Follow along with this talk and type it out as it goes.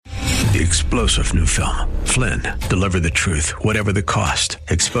The explosive new film, Flynn, deliver the truth, whatever the cost.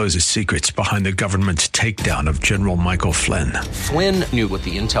 Exposes secrets behind the government's takedown of General Michael Flynn. Flynn knew what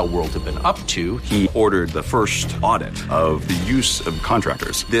the intel world had been up to. He ordered the first audit of the use of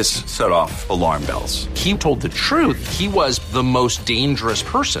contractors. This set off alarm bells. He told the truth. He was the most dangerous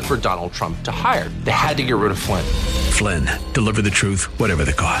person for Donald Trump to hire. They had to get rid of Flynn. Flynn, deliver the truth, whatever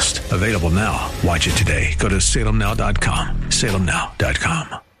the cost. Available now. Watch it today. Go to salemnow.com.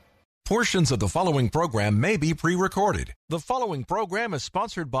 salemnow.com. Portions of the following program may be pre-recorded. The following program is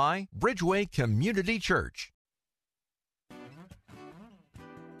sponsored by Bridgeway Community Church.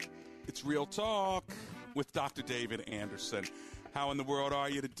 It's Real Talk with Dr. David Anderson. How in the world are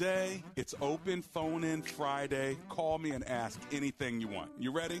you today? It's open phone-in Friday. Call me and ask anything you want.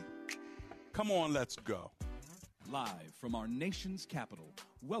 You ready? Come on, let's go. Live from our nation's capital,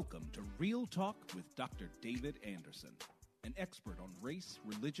 welcome to Real Talk with Dr. David Anderson. An expert on race,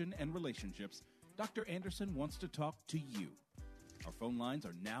 religion, and relationships, Dr. Anderson wants to talk to you. Our phone lines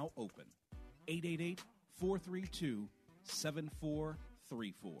are now open. 888-432-7434.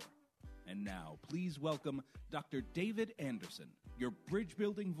 And now, please welcome Dr. David Anderson, your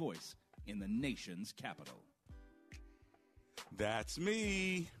bridge-building voice in the nation's capital. That's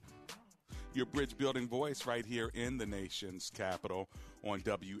me, your bridge-building voice right here in the nation's capital on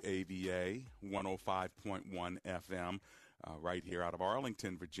WAVA 105.1 FM. Right here out of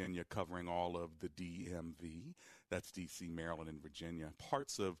Arlington, Virginia, covering all of the DMV. That's D.C., Maryland, and Virginia.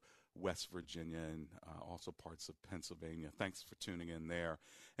 Parts of West Virginia and also parts of Pennsylvania. Thanks for tuning in there.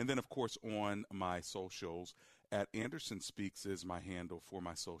 And then, of course, on my socials, at Anderson Speaks is my handle for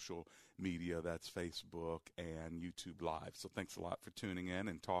my social media. That's Facebook and YouTube Live. So thanks a lot for tuning in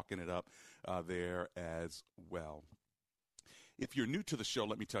and talking it up there as well. If you're new to the show,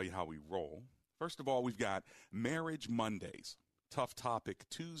 let me tell you how we roll. First of all, we've got Marriage Mondays, Tough Topic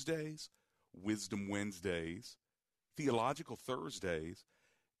Tuesdays, Wisdom Wednesdays, Theological Thursdays,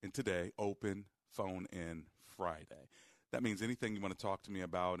 and today, Open Phone In Friday. That means anything you want to talk to me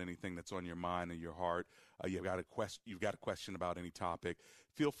about, anything that's on your mind or your heart, you've got a question about any topic,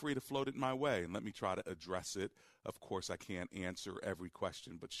 feel free to float it my way and let me try to address it. Of course, I can't answer every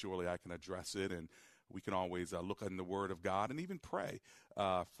question, but surely I can address it, and we can always look in the Word of God and even pray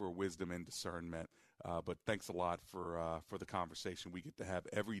for wisdom and discernment. But thanks a lot for the conversation we get to have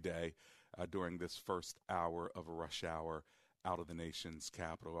every day during this first hour of a rush hour out of the nation's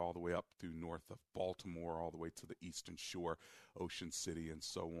capital, all the way up through north of Baltimore, all the way to the Eastern Shore, Ocean City, and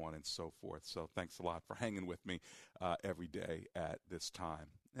so on and so forth. So thanks a lot for hanging with me every day at this time.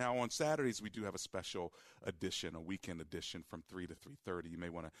 Now, on Saturdays, we do have a special edition, a weekend edition from 3 to 3:30. You may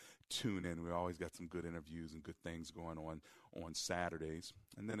want to tune in. We always got some good interviews and good things going on Saturdays.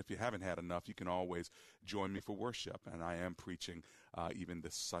 And then if you haven't had enough, you can always join me for worship. And I am preaching even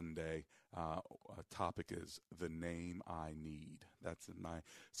this Sunday. Topic is The Name I Need. That's in my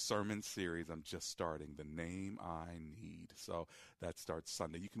sermon series I'm just starting, The Name I Need. So that starts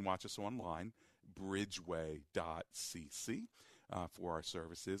Sunday. You can watch us online, bridgeway.cc. For our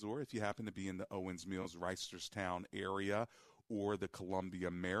services, or if you happen to be in the Owens Mills, Reisterstown area or the Columbia,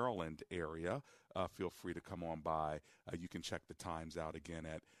 Maryland area, feel free to come on by. You can check the times out again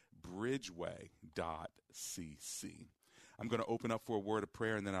at bridgeway.cc. I'm going to open up for a word of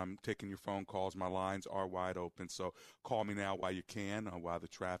prayer, and then I'm taking your phone calls. My lines are wide open, so call me now while you can, while the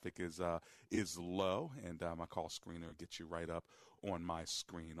traffic is low, and my call screener will get you right up on my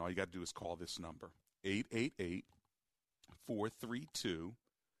screen. All you got to do is call this number,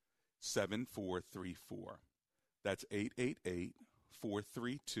 888-432-7434. That's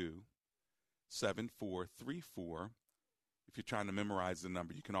 888-432-7434. If you're trying to memorize the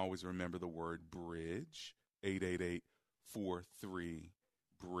number, you can always remember the word bridge,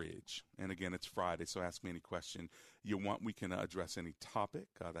 888-43-BRIDGE. And again, it's Friday, so ask me any question you want. We can address any topic.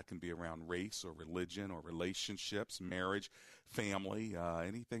 That can be around race or religion or relationships, marriage, family,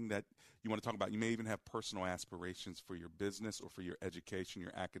 anything that you want to talk about. You may even have personal aspirations for your business or for your education,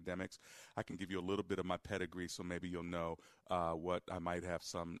 your academics. I can give you a little bit of my pedigree, so maybe you'll know what I might have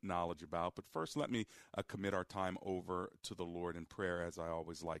some knowledge about. But first, let me commit our time over to the Lord in prayer, as I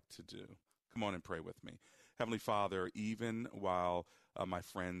always like to do. Come on and pray with me. Heavenly Father, even while my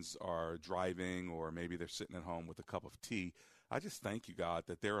friends are driving or maybe they're sitting at home with a cup of tea, I just thank you, God,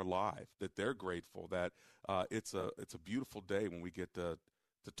 that they're alive, that they're grateful, that it's a beautiful day when we get to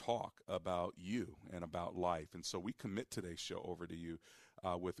talk about you and about life. And so we commit today's show over to you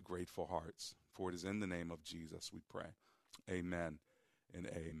with grateful hearts. For it is in the name of Jesus we pray. Amen and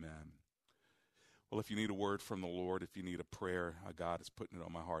amen. Well, if you need a word from the Lord, if you need a prayer, God is putting it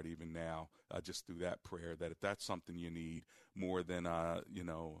on my heart even now, just through that prayer, that if that's something you need more than,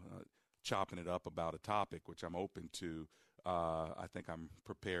 chopping it up about a topic, which I'm open to, I think I'm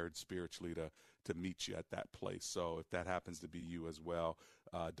prepared spiritually to meet you at that place. So if that happens to be you as well,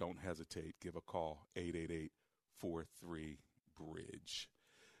 don't hesitate. Give a call, 888-43-BRIDGE.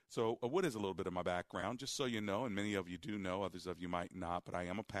 So what is a little bit of my background? Just so you know, and many of you do know, others of you might not, but I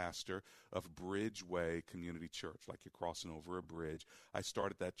am a pastor of Bridgeway Community Church, like you're crossing over a bridge. I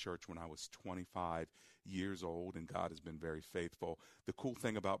started that church when I was 25 years old, and God has been very faithful. The cool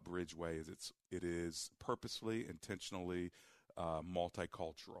thing about Bridgeway is it is purposefully, intentionally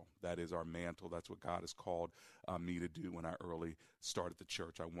multicultural. That is our mantle. That's what God has called me to do. When I early started the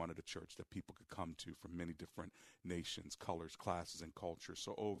church, I wanted a church that people could come to from many different nations, colors, classes, and cultures.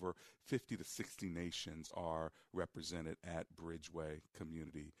 So over 50 to 60 nations are represented at Bridgeway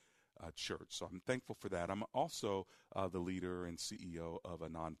Community Church. So I'm thankful for that. I'm also the leader and CEO of a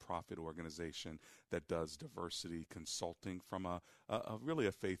nonprofit organization that does diversity consulting from a really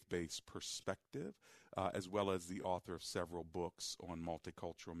a faith-based perspective, as well as the author of several books on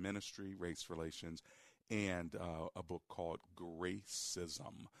multicultural ministry, race relations, and a book called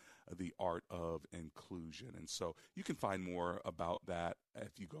Gracism, The Art of Inclusion. And so you can find more about that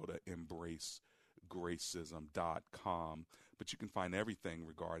if you go to embracegracism.com. But you can find everything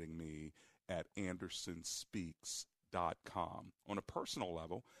regarding me at andersonspeaks.com. On a personal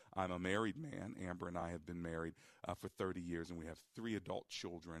level, I'm a married man. Amber and I have been married for 30 years, and we have 3 adult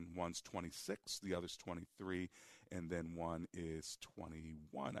children. One's 26, the other's 23, and then one is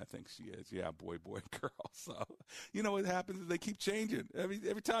 21, I think she is. Yeah, boy, girl. So, you know what happens is they keep changing.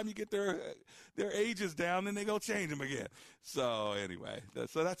 Every time you get their ages down, then they go change them again. So anyway,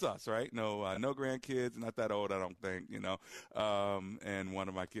 so that's us, right? No grandkids, not that old, I don't think, and one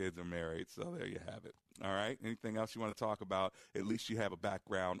of my kids are married. So there you have it. All right. Anything else you want to talk about? At least you have a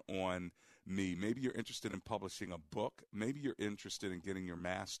background on me. Maybe you're interested in publishing a book. Maybe you're interested in getting your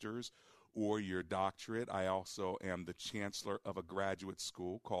master's or your doctorate. I also am the chancellor of a graduate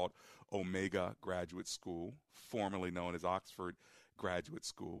school called Omega Graduate School, formerly known as Oxford Graduate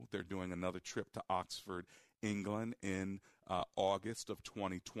School. They're doing another trip to Oxford, England in August of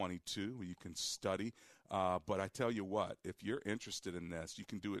 2022, where you can study. But I tell you what, if you're interested in this, you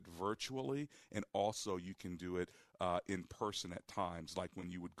can do it virtually, and also you can do it in person at times, like when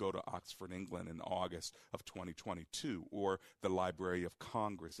you would go to Oxford, England in August of 2022, or the Library of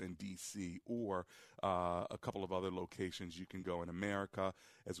Congress in D.C., or a couple of other locations you can go in America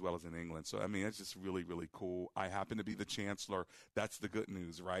as well as in England. So, I mean, it's just really, really cool. I happen to be the chancellor. That's the good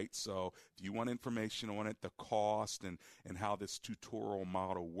news, right? So if you want information on it, the cost and how this tutorial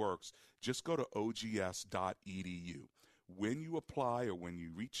model works, just go to ogs.edu. When you apply or when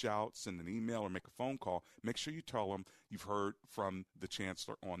you reach out, send an email or make a phone call, make sure you tell them you've heard from the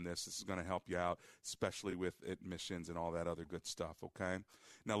chancellor on this. This is going to help you out, especially with admissions and all that other good stuff, okay?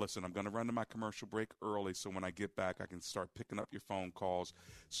 Now, listen, I'm going to run to my commercial break early, so when I get back, I can start picking up your phone calls,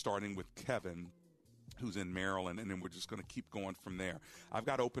 starting with Kevin, who's in Maryland, and then we're just going to keep going from there. I've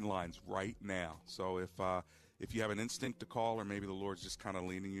got open lines right now, so if you have an instinct to call, or maybe the Lord's just kind of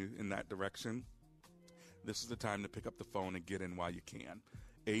leaning you in that direction, this is the time to pick up the phone and get in while you can.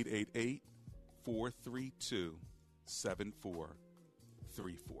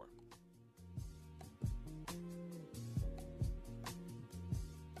 888-432-7434.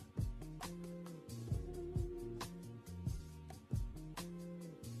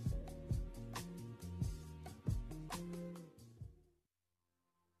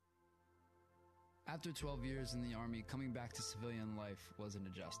 After 12 years in the Army, coming back to civilian life was an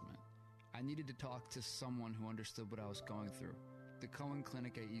adjustment. I needed to talk to someone who understood what I was going through. The Cohen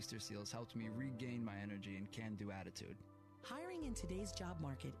Clinic at Easter Seals helped me regain my energy and can-do attitude. Hiring in today's job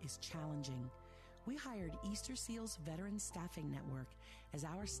market is challenging. We hired Easter Seals Veteran Staffing Network as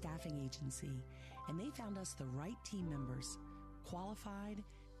our staffing agency, and they found us the right team members, qualified,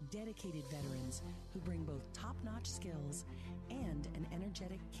 dedicated veterans who bring both top-notch skills and an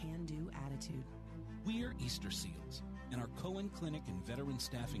energetic can-do attitude. We're Easter Seals, and our Cohen Clinic and Veteran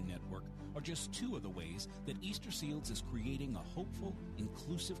Staffing Network are just two of the ways that Easter Seals is creating a hopeful,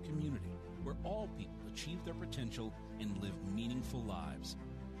 inclusive community where all people achieve their potential and live meaningful lives.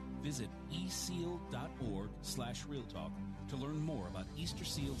 Visit eSeal.org/realtalk to learn more about Easter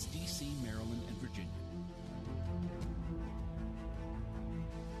Seals D.C., Maryland, and Virginia.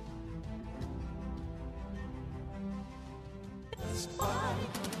 Best Buy,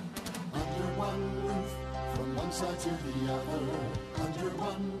 under one roof, from one side to the other, under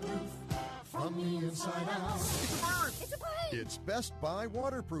one roof, from the inside out. It's a bird! It's a bird! It's Best Buy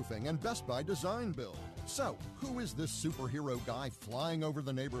Waterproofing and Best Buy Design Build. So, who is this superhero guy flying over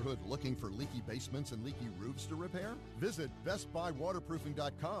the neighborhood looking for leaky basements and leaky roofs to repair? Visit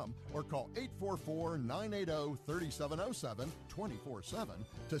BestBuyWaterproofing.com or call 844-980-3707 24/7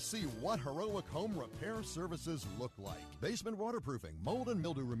 to see what heroic home repair services look like. Basement waterproofing, mold and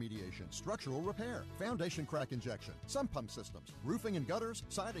mildew remediation, structural repair, foundation crack injection, sump pump systems, roofing and gutters,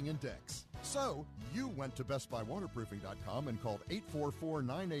 siding and decks. So, you went to BestBuyWaterproofing.com and called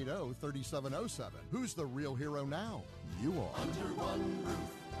 844-980-3707. Who's the real hero now? You are. Under one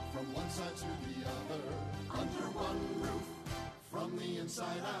roof, from one side to the other. Under one roof, from the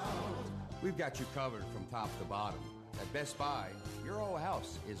inside out. We've got you covered from top to bottom. At Best Buy, your whole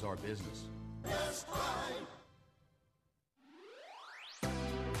house is our business. Best Buy.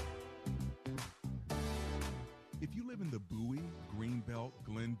 If you live in the Bowie, Greenbelt,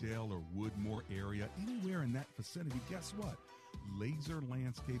 Glendale, or Woodmore area, anywhere in that vicinity, guess what? Laser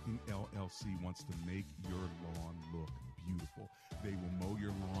Landscaping LLC wants to make your lawn look beautiful. They will mow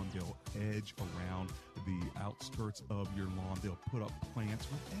your lawn. They'll edge around the outskirts of your lawn. They'll put up plants,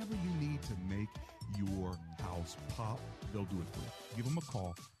 whatever you need to make your house pop. They'll do it for you. Give them a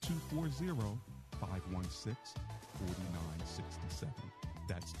call, 240-516-4967.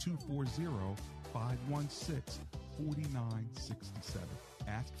 That's 240-516-4967.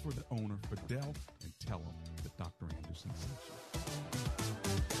 Ask for the owner, Fidel, and tell him that Dr. Anderson sent you.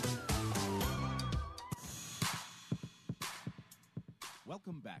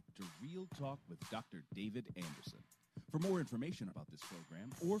 Welcome back to Real Talk with Dr. David Anderson. For more information about this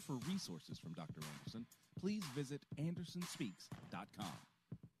program or for resources from Dr. Anderson, please visit AndersonSpeaks.com.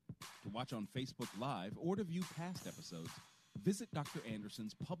 To watch on Facebook Live or to view past episodes, visit Dr.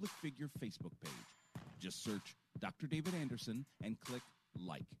 Anderson's public figure Facebook page. Just search Dr. David Anderson and click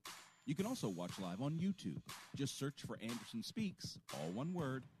like. You can also watch live on YouTube. Just search for Anderson Speaks, all one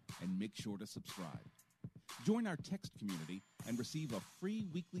word, and make sure to subscribe. Join our text community and receive a free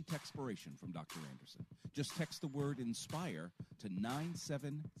weekly textpiration from Dr. Anderson. Just text the word INSPIRE to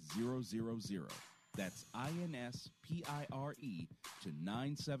 97000. That's INSPIRE to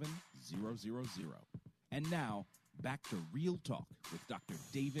 97000. And now, back to Real Talk with Dr.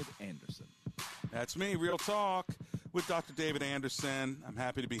 David Anderson. That's me, Real Talk with Dr. David Anderson. I'm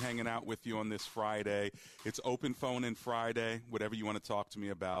happy to be hanging out with you on this Friday. It's open phone in Friday. Whatever you want to talk to me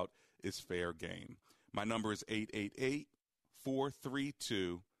about is fair game. My number is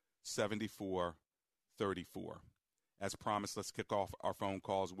 888-432-7434. As promised, let's kick off our phone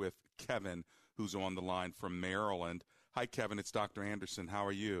calls with Kevin, who's on the line from Maryland. Hi, Kevin. It's Dr. Anderson. How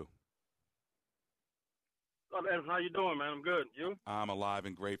are you? Oh, man, how you doing, man? I'm good. You? I'm alive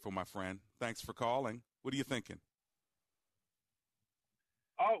and grateful, my friend. Thanks for calling. What are you thinking?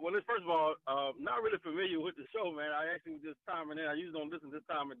 Oh, well, first of all, not really familiar with the show, man. I actually was just timing in. I usually don't listen this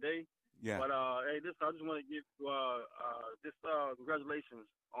time of day. Yeah. But, hey, I just want to give you congratulations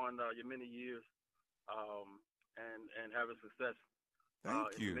on your many years and having success in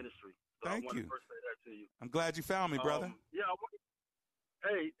the ministry. So Thank I want you. to first say that to you. I'm glad you found me, brother. Yeah.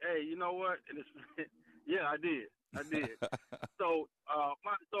 Hey, you know what? And yeah, I did. So,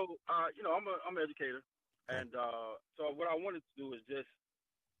 you know, I'm an educator, and so what I wanted to do is just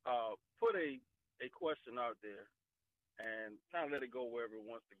put a question out there and kind of let it go wherever it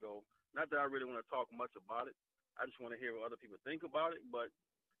wants to go. Not that I really want to talk much about it. I just want to hear what other people think about it. But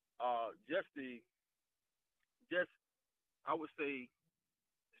I would say,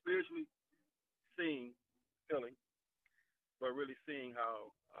 spiritually seeing, feeling, but really seeing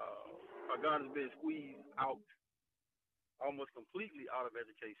how God has been squeezed out almost completely out of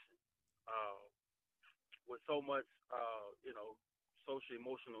education with so much, you know, social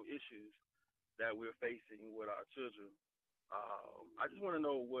emotional issues that we're facing with our children. I just want to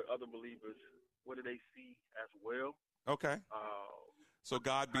know what other believers, what do they see as well? Okay. So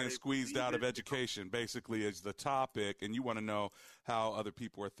God being squeezed out of education basically is the topic, and you want to know how other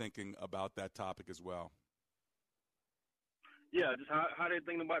people are thinking about that topic as well. Yeah, just how they're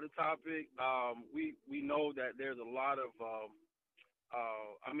thinking about the topic. We know that there's a lot of, the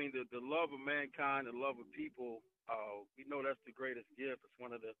love of mankind, the love of people. We know that's the greatest gift. It's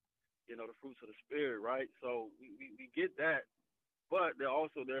one of the, you know, the fruits of the Spirit, right? So we get that, but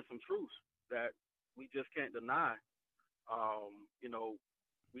there's some truths that we just can't deny. You know,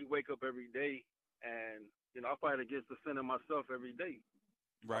 we wake up every day, and you know, I fight against the sin in myself every day.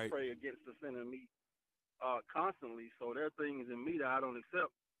 Right. I pray against the sin in me constantly. So there are things in me that I don't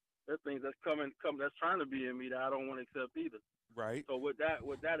accept. There are things that's that's trying to be in me that I don't want to accept either. Right. So with that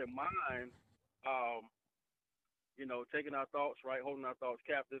in mind, you know, taking our thoughts, right, holding our thoughts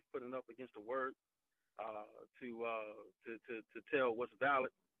captive, putting up against the word to tell what's valid,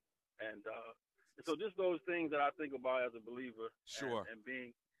 and So just those things that I think about as a believer. Sure. And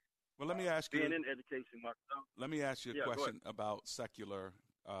being. Well, let me ask you. Being in education myself. Let me ask you a question about secular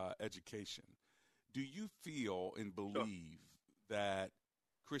education. Do you feel and believe that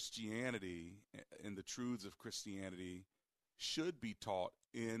Christianity and the truths of Christianity should be taught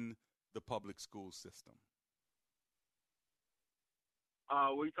in the public school system?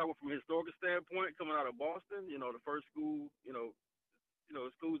 What you talking from a historical standpoint, coming out of Boston? You know, the first school.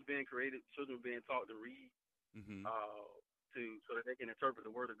 Schools being created, children being taught to read, so that they can interpret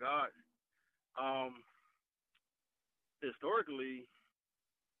the Word of God. Historically,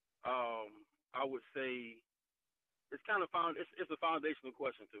 I would say it's kind of it's a foundational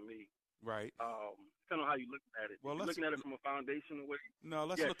question to me. Right. Kind of how you look at it. Well, looking at it from a foundational way. No,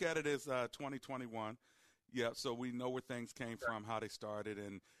 let's look at it as 2021. Yeah, so we know where things came from, how they started,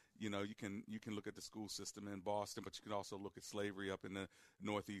 and you can look at the school system in Boston, but you can also look at slavery up in the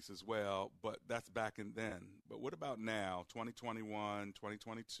Northeast as well. But that's back in then. But what about now, 2021,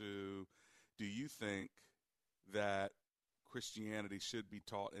 2022? Do you think that Christianity should be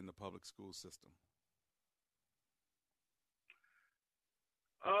taught in the public school system?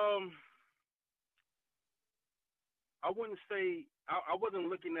 I wouldn't say I wasn't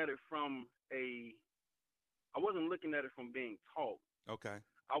looking at it from being taught. Okay.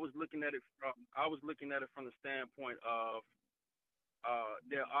 I was looking at it from the standpoint of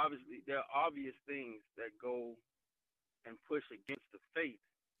there are obvious things that go and push against the faith.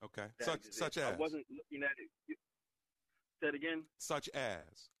 Okay. Such as. I wasn't looking at it. Say it again. Such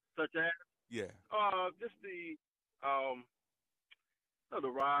as. Such as. Yeah. Just the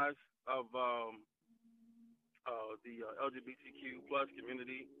rise of the LGBTQ plus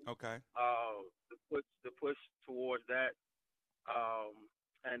community. Okay. The push towards that.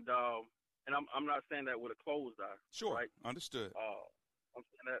 And I'm not saying that with a closed eye. Sure. Right? Understood.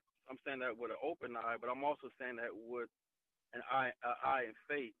 I'm saying that with an open eye, but I'm also saying that with an eye in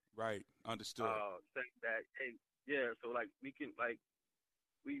faith. Right. Understood. Saying that, hey, yeah. So like we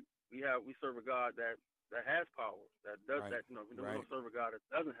serve a God that has power, that does that. We don't serve a God that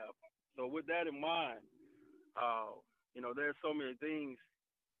doesn't have power. So with that in mind, there's so many things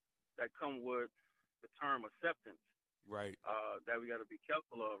that come with the term acceptance. Right. That we got to be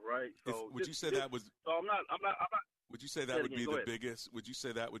careful of, right? So would you say that was? So I'm not. Would you say that would be the biggest? Would you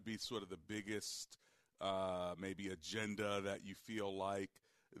say that would be sort of the biggest, maybe agenda that you feel like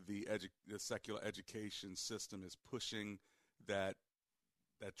the secular education system is pushing that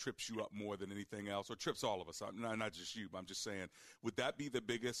trips you up more than anything else, or trips all of us up? Not just you, but I'm just saying, would that be the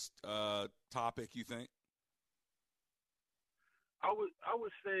biggest topic you think? I would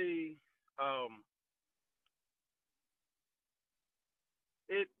say.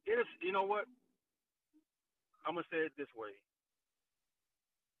 It is, you know what? I'm gonna say it this way.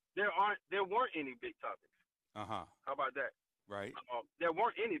 There weren't any big topics. How about that? Right. There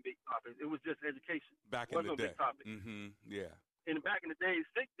weren't any big topics. It was just education. Back in the day. Big topic. Mm-hmm. Yeah. Back in the days,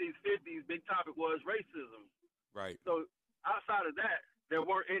 60s, 50s, big topic was racism. Right. So outside of that, there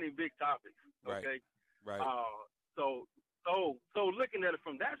weren't any big topics. Okay. Right. So looking at it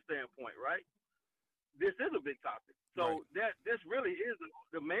from that standpoint, right? This is a big topic. So this really is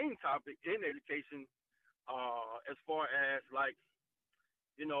the main topic in education, as far as like,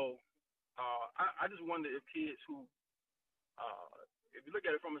 I just wonder if kids who, if you look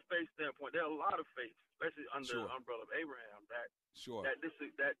at it from a faith standpoint, there are a lot of faiths, especially under the umbrella of Abraham, that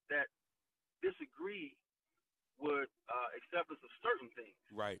disagree with acceptance of certain things.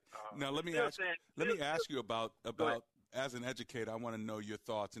 Right. Now let me ask you about as an educator, I want to know your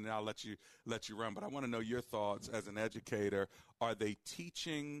thoughts, and then I'll let you run. But I want to know your thoughts as an educator. Are they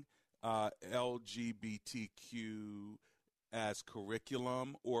teaching LGBTQ as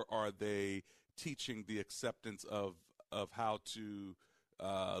curriculum, or are they teaching the acceptance of how to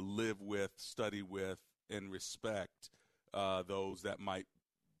live with, study with, and respect those that might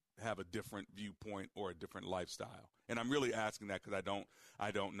have a different viewpoint or a different lifestyle? And I'm really asking that because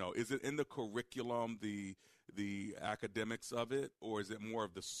I don't know. Is it in the curriculum, the academics of it, or is it more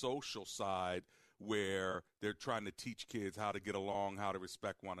of the social side where they're trying to teach kids how to get along, how to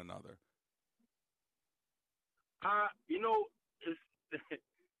respect one another? I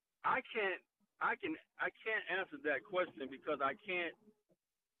can't answer that question because I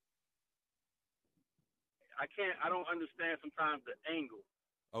don't understand sometimes the angle.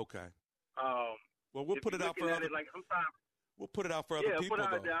 Okay. Well, we'll put it out for other. We'll put it out for other people,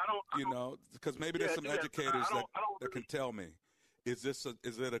 though. Because maybe there's some educators that can tell me. Is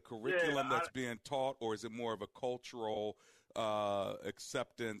it a curriculum that's being taught, or is it more of a cultural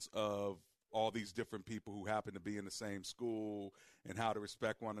acceptance of all these different people who happen to be in the same school, and how to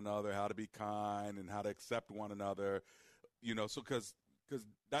respect one another, how to be kind, and how to accept one another, so because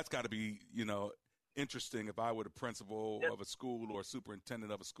that's got to be, interesting. If I were the principal of a school or a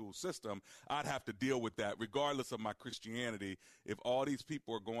superintendent of a school system, I'd have to deal with that regardless of my Christianity. If all these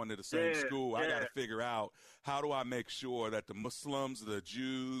people are going to the same school, I got to figure out, how do I make sure that the Muslims, the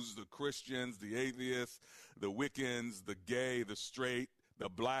Jews, the Christians, the atheists, the Wiccans, the gay, the straight, the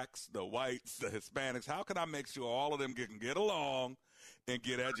blacks, the whites, the Hispanics, how can I make sure all of them can get along and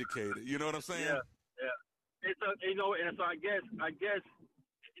get educated? You know what I'm saying? Yeah. It's and so I guess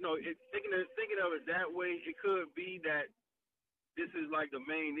thinking of it that way, it could be that this is like the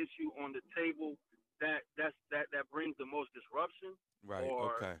main issue on the table that brings the most disruption, right?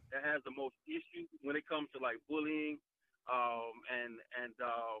 Or okay. that has the most issue when it comes to like bullying, and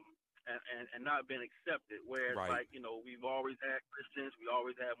not being accepted. Whereas right. like we've always had Christians, we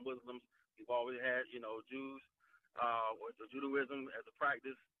always had Muslims, we've always had Jews, or Judaism as a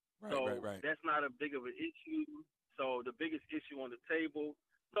practice. Right. That's not a big of an issue. So the biggest issue on the table.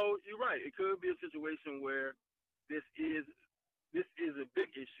 So you're right. It could be a situation where this is a big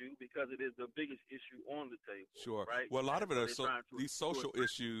issue because it is the biggest issue on the table. Sure. Right. Well, a lot of it are these social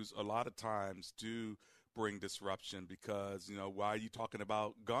issues. A lot of times do bring disruption because why are you talking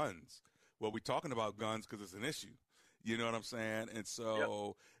about guns? Well, we're talking about guns because it's an issue. You know what I'm saying? And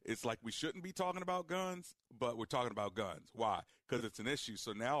so it's like we shouldn't be talking about guns, but we're talking about guns. Why? Because it's an issue.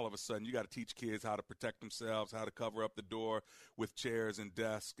 So now all of a sudden you got to teach kids how to protect themselves, how to cover up the door with chairs and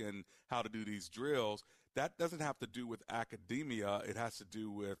desks, and how to do these drills. That doesn't have to do with academia. It has to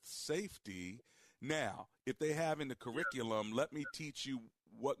do with safety. Now, if they have in the curriculum, let me teach you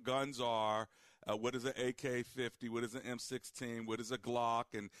what guns are. What is an AK-50? What is an M16? What is a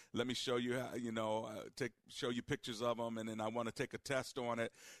Glock? And let me show you how, show you pictures of them, and then I want to take a test on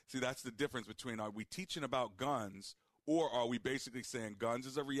it. See, that's the difference between, are we teaching about guns, or are we basically saying guns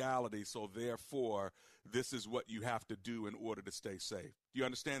is a reality, so therefore this is what you have to do in order to stay safe? Do you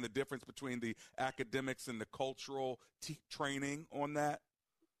understand the difference between the academics and the cultural training on that?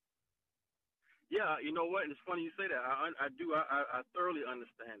 Yeah, you know what? It's funny you say that. I do. I thoroughly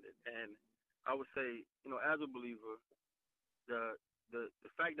understand it, and I would say, as a believer, the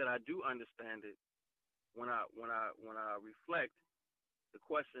fact that I do understand it, when I reflect, the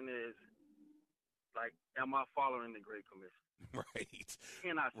question is, like, am I following the Great Commission? Right.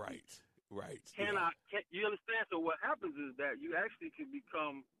 Can I? Right. Can I? You understand? So what happens is that you actually can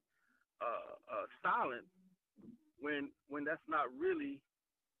become silent when that's not really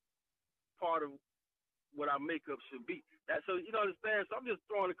part of what our makeup should be. So you understand. So I'm just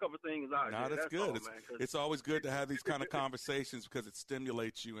throwing a couple of things out. No, that's good. It's always good to have these kind of conversations because it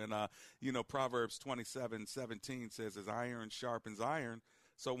stimulates you. And Proverbs 27:17 says, "As iron sharpens iron,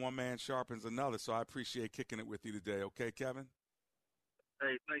 so one man sharpens another." So I appreciate kicking it with you today. Okay, Kevin?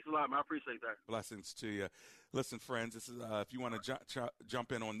 Hey, thanks a lot, man. I appreciate that. Blessings to you. Listen, friends, this is if you want to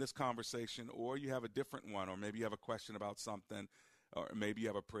jump in on this conversation, or you have a different one, or maybe you have a question about something, or maybe you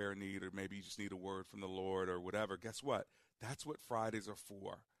have a prayer need, or maybe you just need a word from the Lord or whatever, guess what? That's what Fridays are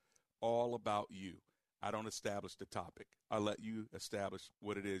for. All about you. I don't establish the topic. I let you establish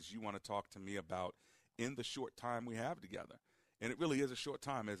what it is you want to talk to me about in the short time we have together. And it really is a short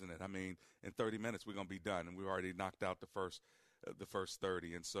time, isn't it? I mean, in 30 minutes we're going to be done, and we've already knocked out the first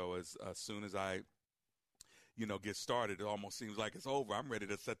 30. And so as soon as I get started, it almost seems like it's over. I'm ready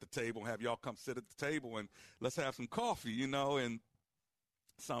to set the table and have y'all come sit at the table and let's have some coffee, and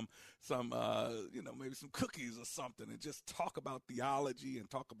some maybe some cookies or something, and just talk about theology and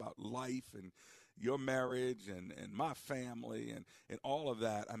talk about life and your marriage and my family and all of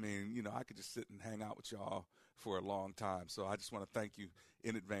that. I mean, I could just sit and hang out with y'all for a long time. So I just want to thank you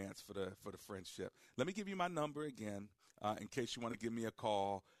in advance for the friendship. Let me give you my number again in case you want to give me a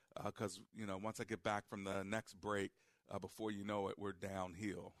call because, once I get back from the next break, before you know it, we're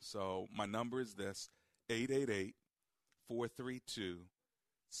downhill. So my number is this,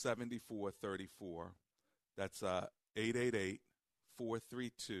 888-432-7434. That's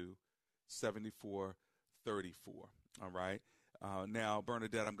 888-432-7434. All right. Now,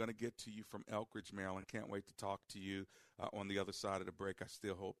 Bernadette, I'm going to get to you from Elkridge, Maryland. Can't wait to talk to you on the other side of the break. I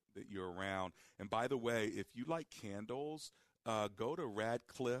still hope that you're around. And by the way, if you like candles, go to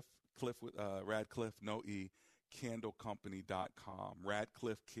Radcliffe, Radcliffe, no E, candlecompany.com,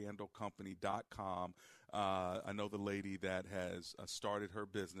 radcliffecandlecompany.com. I know the lady that has started her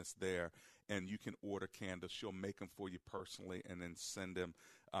business there, and you can order candles. She'll make them for you personally and then send them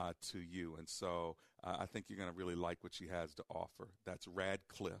to you. And so I think you're going to really like what she has to offer. That's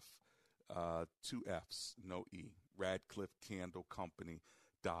Radcliffe, 2 F's, no E,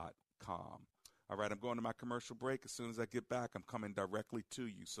 radcliffecandlecompany.com. All right, I'm going to my commercial break. As soon as I get back, I'm coming directly to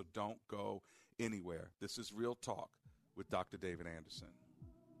you, so don't go anywhere. This is Real Talk with Dr. David Anderson.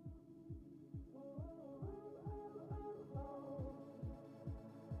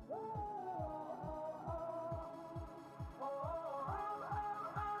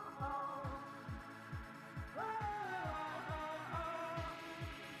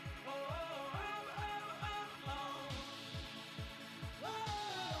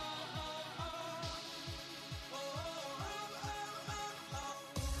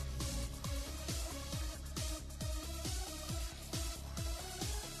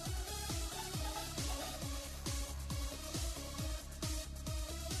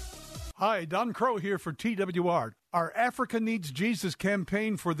 Hi, Don Crow here for TWR. Our Africa Needs Jesus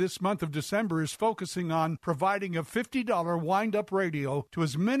campaign for this month of December is focusing on providing a $50 wind-up radio to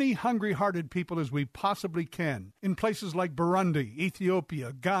as many hungry-hearted people as we possibly can in places like Burundi,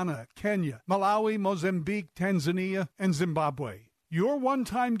 Ethiopia, Ghana, Kenya, Malawi, Mozambique, Tanzania, and Zimbabwe. Your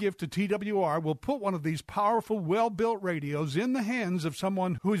one-time gift to TWR will put one of these powerful, well-built radios in the hands of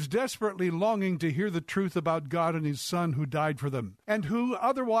someone who is desperately longing to hear the truth about God and His Son who died for them, and who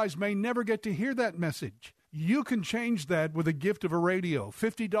otherwise may never get to hear that message. You can change that with a gift of a radio.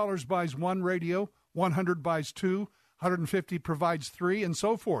 $50 buys one radio, $100 buys two, $150 provides three, and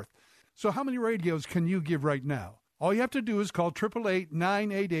so forth. So how many radios can you give right now? All you have to do is call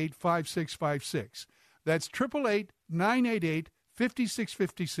 888-988-5656. That's 888-988-5656.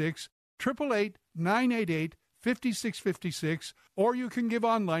 5656, 888-988-5656, or you can give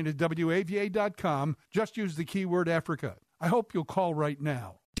online at WAVA.com. Just use the keyword Africa. I hope you'll call right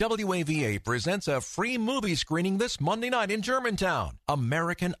now. WAVA presents a free movie screening this Monday night in Germantown.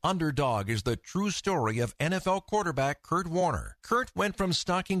 American Underdog is the true story of NFL quarterback Kurt Warner. Kurt went from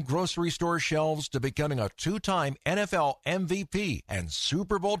stocking grocery store shelves to becoming a two-time NFL MVP and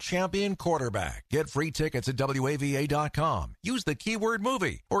Super Bowl champion quarterback. Get free tickets at WAVA.com. Use the keyword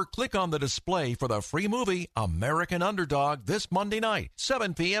movie or click on the display for the free movie American Underdog this Monday night,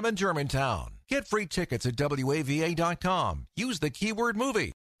 7 p.m. in Germantown. Get free tickets at WAVA.com. Use the keyword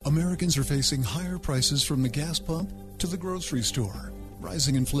movie. Americans are facing higher prices from the gas pump to the grocery store.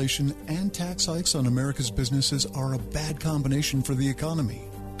 Rising inflation and tax hikes on America's businesses are a bad combination for the economy.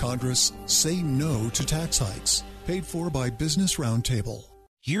 Congress, say no to tax hikes. Paid for by Business Roundtable.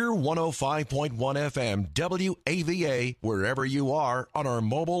 Hear 105.1 FM WAVA wherever you are on our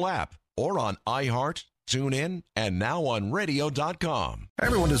mobile app or on iHeart, TuneIn, and now on radio.com.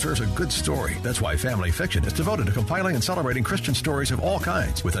 Everyone deserves a good story. That's why Family Fiction is devoted to compiling and celebrating Christian stories of all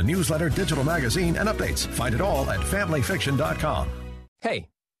kinds with a newsletter, digital magazine, and updates. Find it all at familyfiction.com. Hey,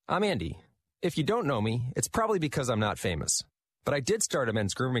 I'm Andy. If you don't know me, it's probably because I'm not famous. But I did start a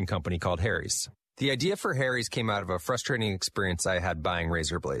men's grooming company called Harry's. The idea for Harry's came out of a frustrating experience I had buying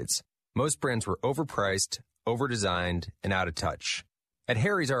razor blades. Most brands were overpriced, overdesigned, and out of touch. At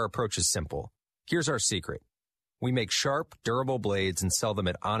Harry's, our approach is simple. Here's our secret. We make sharp, durable blades and sell them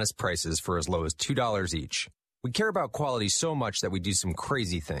at honest prices for as low as $2 each. We care about quality so much that we do some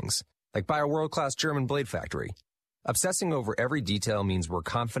crazy things, like buy a world-class German blade factory. Obsessing over every detail means we're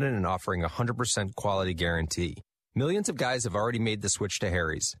confident in offering a 100% quality guarantee. Millions of guys have already made the switch to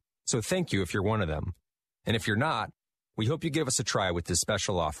Harry's, so thank you if you're one of them. And if you're not, we hope you give us a try with this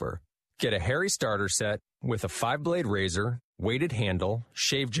special offer. Get a Harry starter set with a 5-blade razor, weighted handle,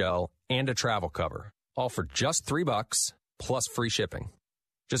 shave gel, and a travel cover, all for just $3 plus free shipping.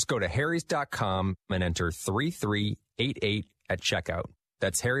 Just go to harrys.com and enter 3388 at checkout.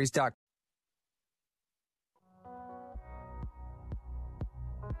 That's harrys.com.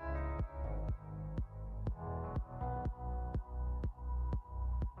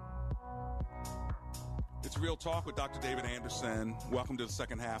 It's Real Talk with Dr. David Anderson. Welcome to the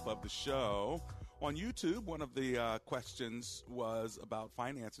second half of the show. On YouTube, one of the questions was about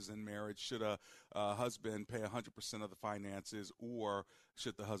finances in marriage. Should a husband pay 100% of the finances, or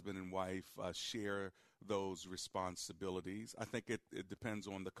should the husband and wife share those responsibilities? I think it depends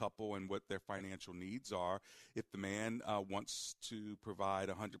on the couple and what their financial needs are. If the man wants to provide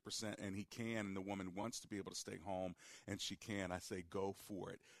 100% and he can, and the woman wants to be able to stay home and she can, I say go for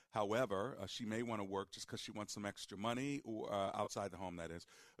it. However, she may want to work just because she wants some extra money, or outside the home, that is,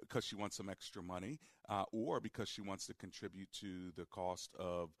 because she wants some extra money, or because she wants to contribute to the cost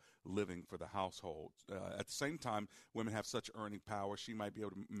of living for the household. At the same time, women have such earning power, she might be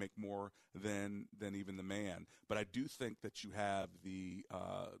able to make more than even the man. But I do think that you have the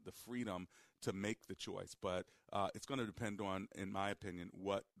freedom to make the choice. But it's going to depend on, in my opinion,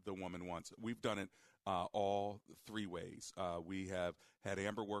 what the woman wants. We've done it all three ways. We have had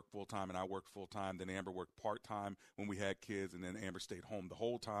Amber work full-time and I worked full-time. Then Amber worked part-time when we had kids, and then Amber stayed home the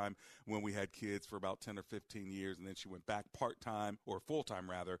whole time when we had kids for about 10 or 15 years, and then she went back part-time, or full-time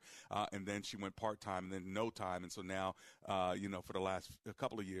rather, and then she went part-time and then no time. And so now, for the last a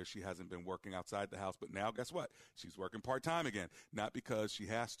couple of years, she hasn't been working outside the house. But now, guess what? She's working part-time again, not because she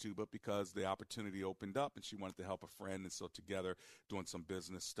has to, but because the opportunity opened up and she wanted to help a friend. And so together doing some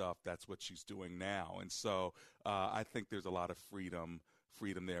business stuff, that's what she's doing now. And so I think there's a lot of freedom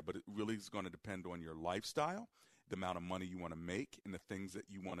there, but it really is going to depend on your lifestyle, the amount of money you want to make, and the things that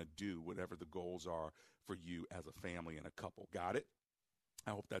you want to do, whatever the goals are for you as a family and a couple. Got it? I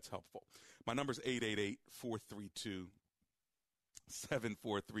hope that's helpful. My number is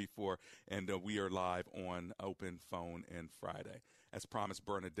 888-432-7434, and we are live on Open Phone and Friday. As promised,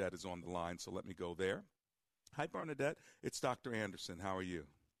 Bernadette is on the line, so let me go there. Hi, Bernadette. It's Dr. Anderson. How are you?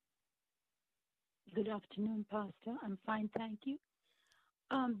 Good afternoon, Pastor. I'm fine, thank you.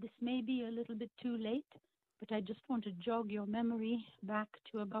 This may be a little bit too late, but I just want to jog your memory back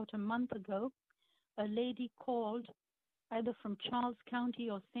to about a month ago. A lady called either from Charles County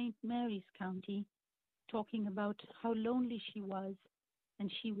or St. Mary's County talking about how lonely she was and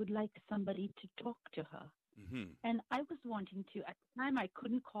she would like somebody to talk to her. Mm-hmm. And I was wanting to, at the time I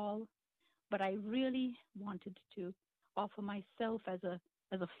couldn't call, but I really wanted to offer myself as a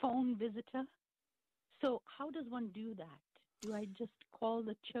phone visitor. So how does one do that? Do I just call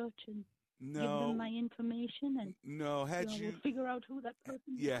the church and give them my information and we'll figure out who that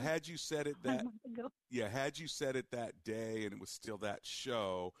person is? Yeah, had you said it that day and it was still that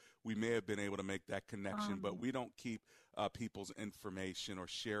show, we may have been able to make that connection. But we don't keep people's information or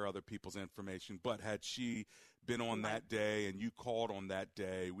share other people's information. But had she been on that day and you called on that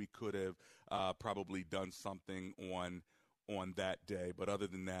day, we could have probably done something on that day. But other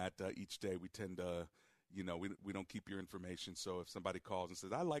than that, each day we tend to, we don't keep your information. So if somebody calls and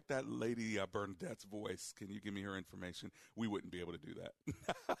says, I like that lady Bernadette's voice, can you give me her information? We wouldn't be able to do that.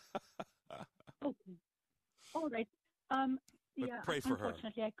 Okay. All right. Pray for her.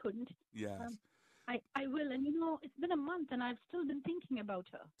 Unfortunately, I couldn't. Yes. I will. And, it's been a month and I've still been thinking about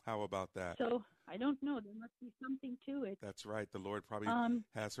her. How about that? So I don't know. There must be something to it. That's right. The Lord probably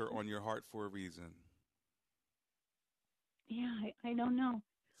has her on your heart for a reason. Yeah, I don't know.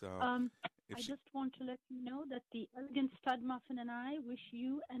 So I just want to let you know that the Elegant Stud Muffin and I wish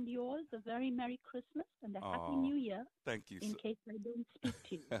you and yours a very Merry Christmas and a Happy New Year. Thank you. In case I don't speak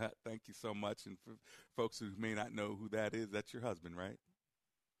to you. Thank you so much. And for folks who may not know who that is, that's your husband, right?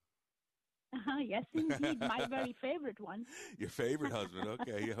 Yes, indeed. My very favorite one. Your favorite husband.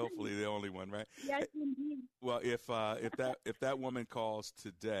 Okay. Hopefully the only one, right? Yes, indeed. Well, if that woman calls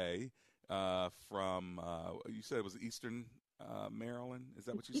today from, you said it was Eastern Maryland. Is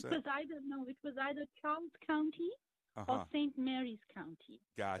that what you said? It was either Charles County or St. Mary's County.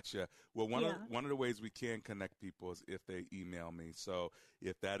 Gotcha. Well, one of the ways we can connect people is if they email me. So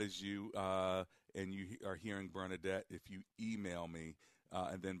if that is you and you are hearing Bernadette, if you email me,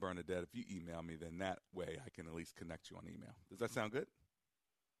 and then Bernadette, if you email me, then that way I can at least connect you on email. Does that sound good?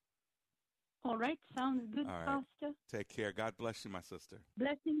 All right. Sounds good, All right. Pastor. Take care. God bless you, my sister.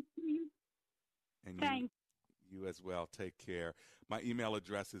 Blessings to you. And thanks. You as well. Take care. My email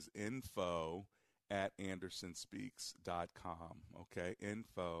address is info@andersonspeaks.com. Okay,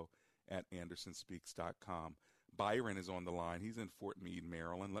 info@andersonspeaks.com. Byron is on the line. He's in Fort Meade,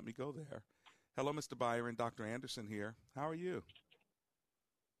 Maryland. Let me go there. Hello, Mr. Byron. Dr. Anderson here. How are you?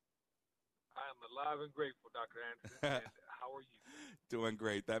 I am alive and grateful, Dr. Anderson. And how are you? Doing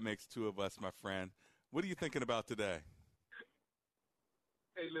great. That makes two of us, my friend. What are you thinking about today?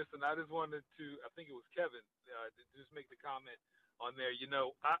 Hey, listen, I just wanted to, I think it was Kevin, to just make the comment on there.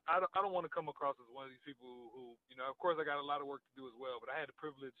 I don't want to come across as one of these people who, of course I got a lot of work to do as well, but I had the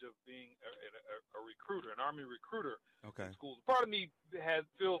privilege of being a recruiter, an Army recruiter in schools. Part of me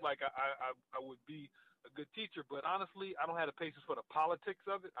feels like I would be a good teacher, but honestly, I don't have the patience for the politics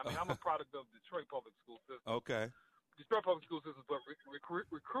of it. I mean, I'm a product of Detroit public school system. Okay. Detroit public school system, but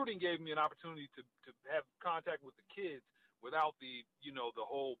recruiting gave me an opportunity to have contact with the kids without the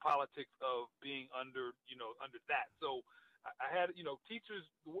whole politics of being under that. So I had, teachers,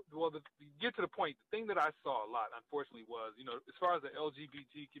 to get to the point, the thing that I saw a lot, unfortunately, was, as far as the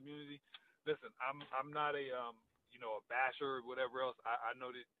LGBT community, listen, I'm not a basher or whatever else. I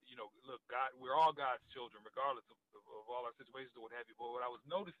know that, look, God, we're all God's children, regardless of all our situations or what have you. But what I was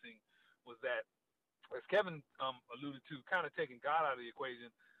noticing was that, as Kevin alluded to, kind of taking God out of the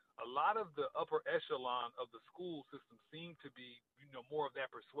equation, a lot of the upper echelon of the school system seemed to be, more of that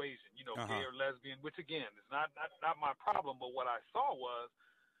persuasion, gay or lesbian, which again is not my problem. But what I saw was,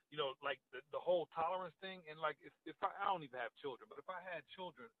 like the whole tolerance thing. And like, if I don't even have children, but if I had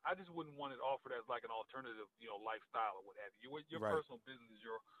children, I just wouldn't want it offered as like an alternative, lifestyle or what have you. Your Right. personal business is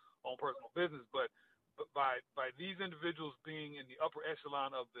your own personal business, but by these individuals being in the upper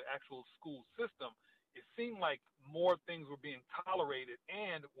echelon of the actual school system, it seemed like more things were being tolerated.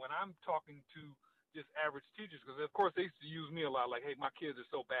 And when I'm talking to just average teachers, because of course they used to use me a lot, like, hey, my kids are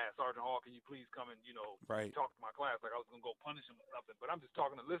so bad, Sergeant Hall, can you please come and Right. talk to my class, like I was gonna go punish them or something. But I'm just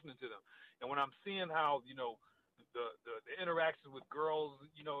talking and listening to them, and when I'm seeing how the interactions with girls,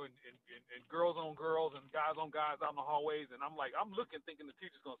 and girls on girls and guys on guys out in the hallways, and I'm looking thinking the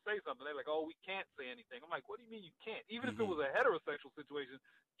teacher's gonna say something. They're like, oh, we can't say anything. I'm like, what do you mean you can't? Even if it was a heterosexual situation,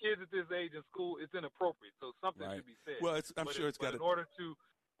 kids at this age in school, it's inappropriate. So something Right. should be said. Well, I'm But sure it's got in order to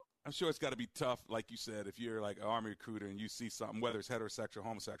I'm sure it's got to be tough, like you said, if you're like an Army recruiter and you see something, whether it's heterosexual,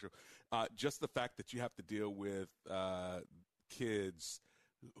 homosexual, just the fact that you have to deal with kids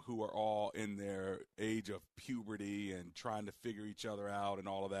who are all in their age of puberty and trying to figure each other out and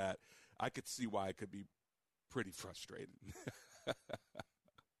all of that, I could see why it could be pretty frustrating.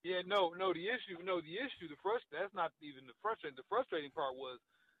 Yeah, the issue, that's not even the frustrating. The frustrating part was,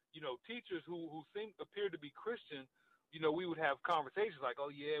 teachers who appeared to be Christian, we would have conversations like,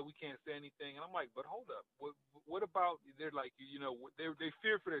 oh yeah, we can't say anything, and I'm like, but hold up, what about? They're like, they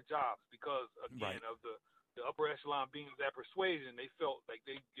fear for their jobs because again Right. of the upper echelon being that persuasion. They felt like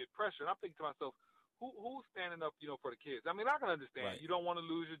they get pressure, and I'm thinking to myself, who's standing up, for the kids? I mean, I can understand Right. you don't want to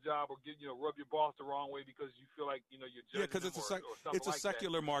lose your job or get, rub your boss the wrong way because you feel like, you're judging Yeah, because them or something it's a like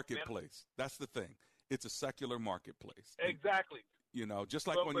secular that. marketplace. That's the thing. It's a secular marketplace. Exactly. Just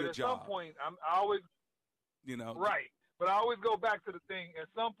like but, on but your at job. some point, I always right. But I always go back to the thing. At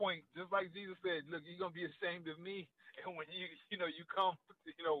some point, just like Jesus said, look, you're gonna be ashamed of me, and when you come,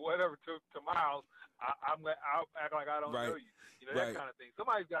 whatever to my house, I'll act like I don't know you. That Right. kind of thing.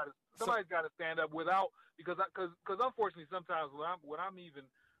 Somebody's got to stand up without because unfortunately sometimes when I'm even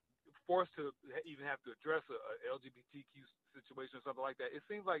forced to even have to address a LGBTQ situation or something like that, it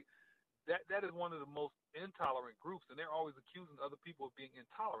seems like that is one of the most intolerant groups, and they're always accusing other people of being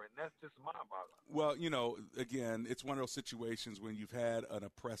intolerant. And that's just mind-boggling. Well, again, it's one of those situations when you've had an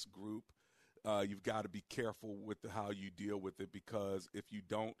oppressed group, you've got to be careful with how you deal with it, because if you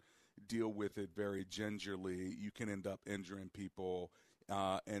don't deal with it very gingerly, you can end up injuring people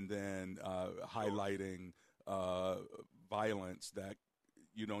and then highlighting violence that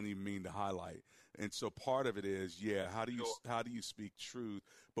you don't even mean to highlight. And so part of it is, how do you speak truth?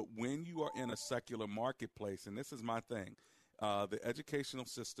 But when you are in a secular marketplace, and this is my thing, the educational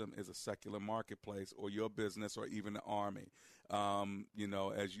system is a secular marketplace, or your business, or even the Army,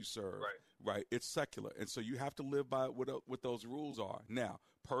 as you serve, right? It's secular. And so you have to live by what those rules are. Now,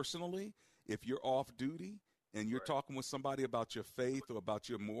 personally, if you're off duty and you're talking with somebody about your faith or about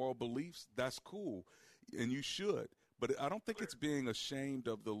your moral beliefs, that's cool, and you should. But I don't think it's being ashamed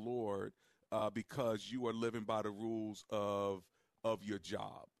of the Lord because you are living by the rules of your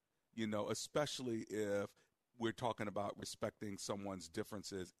job, especially if we're talking about respecting someone's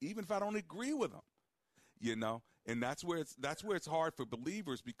differences, even if I don't agree with them, and that's where it's hard for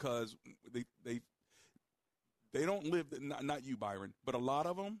believers, because they don't live, not you, Byron, but a lot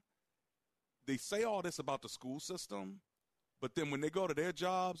of them, they say all this about the school system, but then when they go to their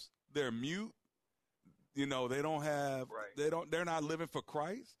jobs, they're mute. They don't have, they're not living for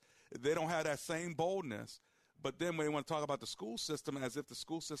Christ. They don't have that same boldness. But then when they want to talk about the school system, as if the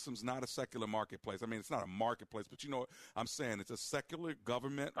school system's not a secular marketplace. I mean, it's not a marketplace, but you know what I'm saying? It's a secular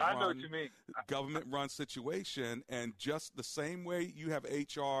I know what you mean. government-run situation. And just the same way you have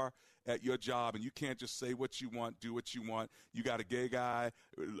HR at your job, and you can't just say what you want, do what you want. You got a gay guy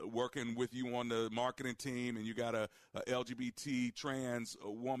working with you on the marketing team, and you got a LGBT trans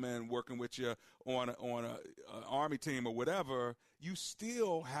woman working with you on a Army team or whatever. You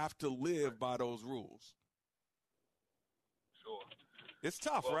still have to live by those rules. Sure. It's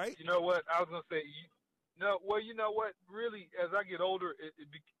tough, right? You know what? I was going to say, you know what? Really, as I get older, it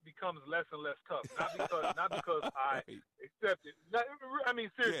becomes less and less tough. Not because I accept it. I mean,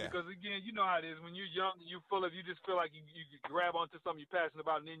 seriously, because again, you know how it is. When you're young, you just feel like you grab onto something you're passionate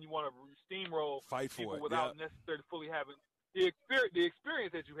about, and then you want to steamroll fight for people it without necessarily fully having the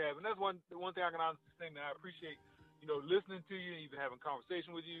experience that you have. And that's one thing I can honestly say, man. I appreciate listening to you, and even having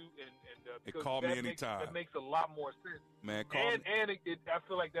conversation with you, and call me anytime. That makes a lot more sense. Man, I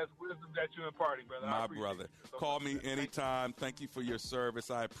feel like that's wisdom that you're imparting, brother. My brother. Call me anytime. Thank you for your service.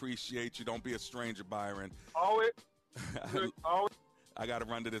 I appreciate you. Don't be a stranger, Byron. Always. I got to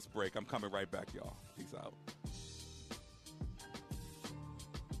run to this break. I'm coming right back, y'all. Peace out.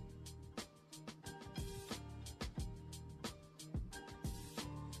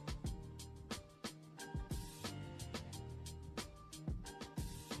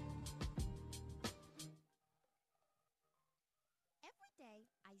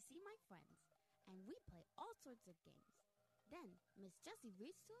 see my friends, and we play all sorts of games. Then Miss Jessie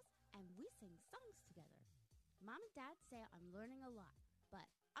reads to us, and we sing songs together. Mom and Dad say I'm learning a lot, but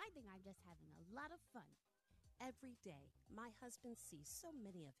I think I'm just having a lot of fun. Every day, my husband sees so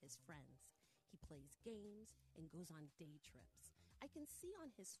many of his friends. He plays games and goes on day trips. I can see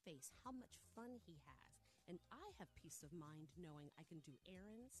on his face how much fun he has, and I have peace of mind knowing I can do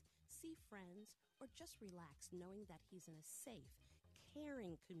errands, see friends, or just relax knowing that he's in a safe,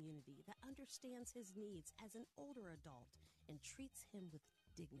 caring community that understands his needs as an older adult and treats him with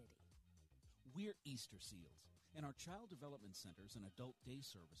dignity. We're Easter Seals, and our child development centers and adult day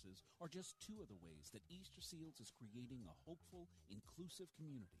services are just two of the ways that Easter Seals is creating a hopeful, inclusive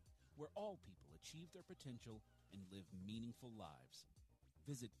community where all people achieve their potential and live meaningful lives.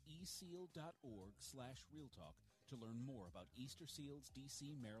 Visit eseal.org/realtalk to learn more about Easter Seals,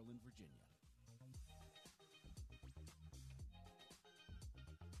 D.C., Maryland, Virginia.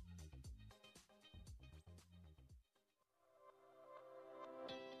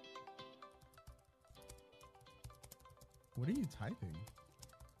 What are you typing?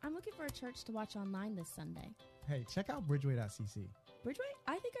 I'm looking for a church to watch online this Sunday. Hey, check out Bridgeway.cc. Bridgeway?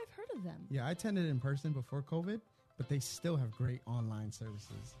 I think I've heard of them. Yeah, I attended in person before COVID, but they still have great online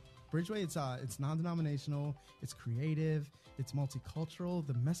services. Bridgeway, it's non-denominational, it's creative, it's multicultural,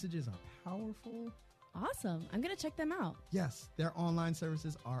 the messages are powerful. Awesome. I'm going to check them out. Yes, their online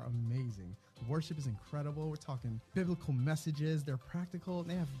services are amazing. The worship is incredible. We're talking biblical messages. They're practical.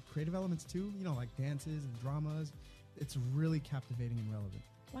 They have creative elements too, like dances and dramas. It's really captivating and relevant.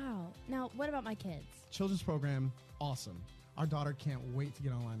 Wow. Now, what about my kids? Children's program, awesome. Our daughter can't wait to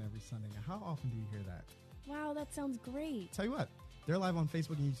get online every Sunday. Now, how often do you hear that? Wow, that sounds great. Tell you what, they're live on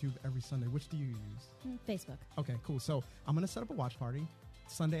Facebook and YouTube every Sunday. Which do you use? Facebook. Okay, cool. So I'm going to set up a watch party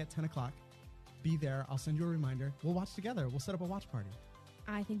Sunday at 10 o'clock. Be there. I'll send you a reminder. We'll watch together. We'll set up a watch party.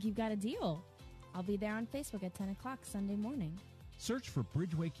 I think you've got a deal. I'll be there on Facebook at 10 o'clock Sunday morning. Search for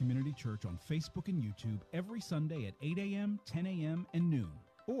Bridgeway Community Church on Facebook and YouTube every Sunday at 8 a.m., 10 a.m., and noon.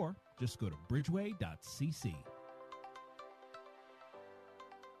 Or just go to bridgeway.cc.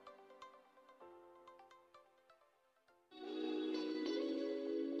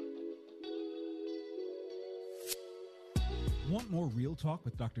 Want more Real Talk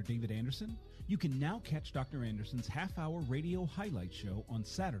with Dr. David Anderson? You can now catch Dr. Anderson's half-hour radio highlight show on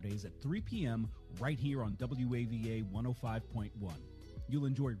Saturdays at 3 p.m. right here on WAVA 105.1. You'll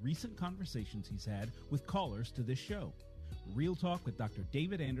enjoy recent conversations he's had with callers to this show. Real Talk with Dr.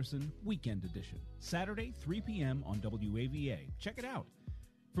 David Anderson, Weekend Edition, Saturday, 3 p.m. on WAVA. Check it out.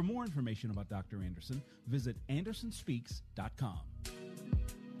 For more information about Dr. Anderson, visit andersonspeaks.com.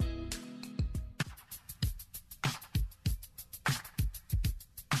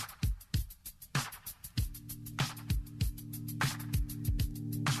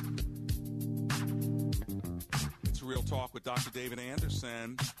 Real Talk with Dr. David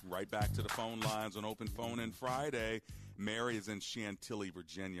Anderson. Right back to the phone lines on Open Phone In Friday. Mary is in Chantilly,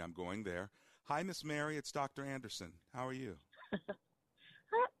 Virginia. I'm going there. Hi, Miss Mary. It's Dr. Anderson. How are you?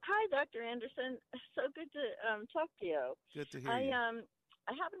 Hi, Dr. Anderson. So good to talk to you. Good to hear you. I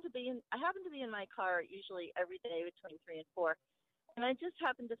happen to be in my car usually every day between 3 and 4, and I just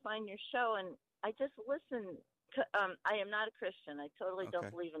happened to find your show, and I just listen. I am not a Christian. I totally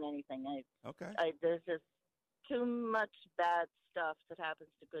don't believe in anything. There's just too much bad stuff that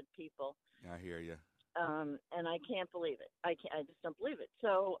happens to good people. I hear you. And I can't believe it. I just don't believe it.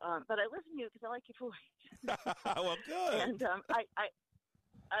 So, but I listen to you because I like your voice. Well, good. And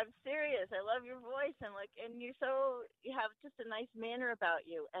I'm serious. I love your voice, and you have just a nice manner about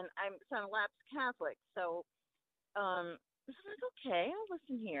you. And I'm a lapsed Catholic, so I'm like, okay, I'll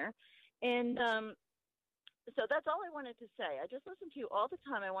listen here. And so that's all I wanted to say. I just listen to you all the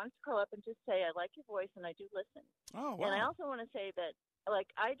time. I wanted to call up and just say I like your voice, and I do listen. Oh, wow. And I also want to say that, I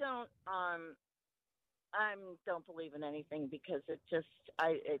don't believe in anything because it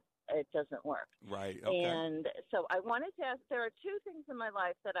doesn't work. Right. Okay. And so I wanted to ask. There are two things in my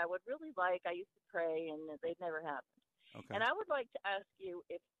life that I would really like. I used to pray, and they've never happened. Okay. And I would like to ask you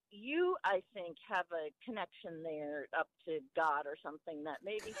if you, I think, have a connection there up to God or something that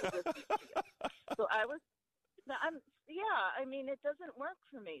maybe he listens to you. So it doesn't work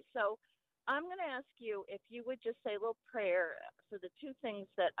for me. So I'm going to ask you if you would just say a little prayer for the two things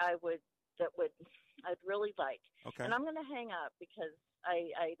that I'd really like. Okay. And I'm going to hang up because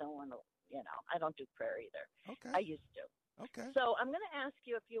I don't want to, I don't do prayer either. Okay. I used to. Okay. So I'm going to ask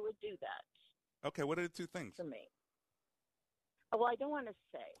you if you would do that. Okay. What are the two things? For me. Well, I don't want to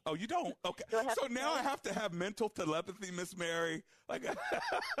say. Oh, you don't? Okay. So now I have to have mental telepathy, Miss Mary.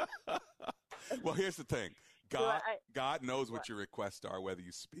 Well, here's the thing. God knows what your requests are, whether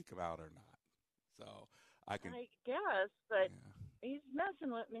you speak them out or not. So I guess, but he's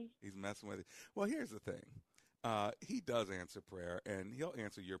messing with me. He's messing with you. Well, here's the thing. He does answer prayer, and he'll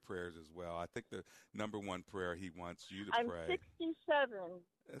answer your prayers as well. I think the number one prayer he wants you to pray. I'm 67.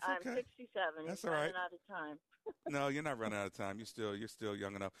 That's I'm okay. 67. That's He's all right. running out of time. No, you're not running out of time. You're still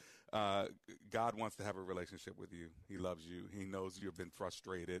young enough. God wants to have a relationship with you. He loves you. He knows you've been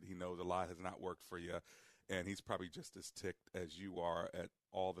frustrated. He knows a lot has not worked for you, and he's probably just as ticked as you are at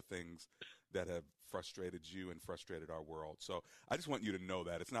all the things that have frustrated you and frustrated our world. So I just want you to know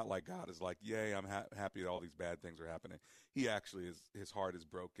that. It's not like God is like, yay, I'm happy that all these bad things are happening. He actually his heart is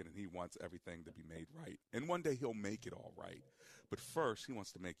broken, and he wants everything to be made right. And one day he'll make it all right. But first, he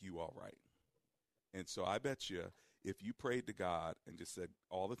wants to make you all right. And so I bet you if you prayed to God and just said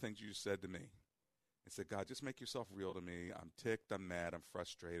all the things you just said to me, and said, God, just make yourself real to me. I'm ticked, I'm mad, I'm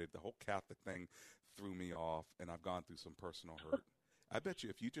frustrated. The whole Catholic thing threw me off, and I've gone through some personal hurt. I bet you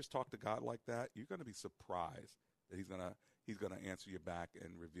if you just talk to God like that, you're going to be surprised that he's going to answer you back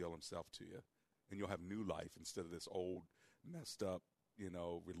and reveal himself to you. And you'll have new life instead of this old, messed up,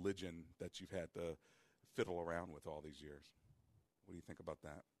 religion that you've had to fiddle around with all these years. What do you think about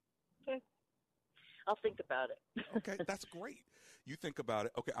that? Okay. I'll think about it. Okay, that's great. You think about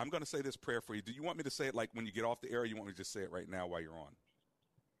it. Okay, I'm going to say this prayer for you. Do you want me to say it like when you get off the air, or you want me to just say it right now while you're on?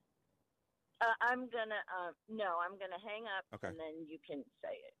 I'm going to hang up, and then you can say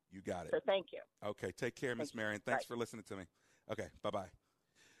it. You got it. So thank you. Okay, take care, Miss Marion. Thanks for listening to me. Okay, bye-bye.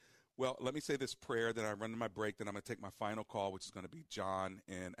 Well, let me say this prayer, then I run to my break, then I'm going to take my final call, which is going to be John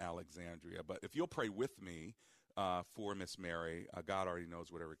in Alexandria. But if you'll pray with me for Miss Mary, God already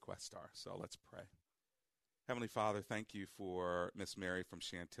knows what her requests are. So let's pray. Heavenly Father, thank you for Miss Mary from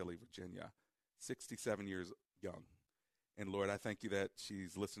Chantilly, Virginia, 67 years young. And, Lord, I thank you that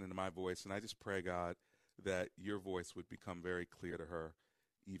she's listening to my voice, and I just pray, God, that your voice would become very clear to her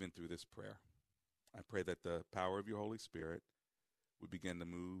even through this prayer. I pray that the power of your Holy Spirit would begin to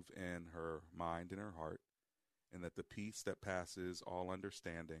move in her mind and her heart, and that the peace that passes all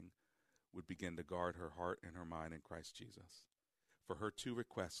understanding would begin to guard her heart and her mind in Christ Jesus. For her two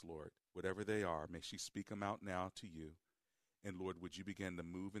requests, Lord, whatever they are, may she speak them out now to you. And, Lord, would you begin to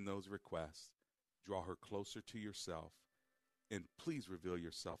move in those requests, draw her closer to yourself, and please reveal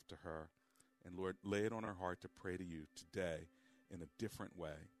yourself to her. And, Lord, lay it on her heart to pray to you today in a different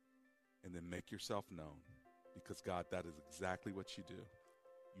way, and then make yourself known. Because, God, that is exactly what you do.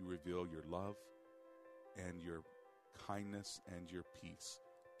 You reveal your love and your kindness and your peace.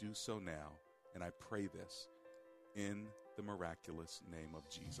 Do so now, and I pray this in the miraculous name of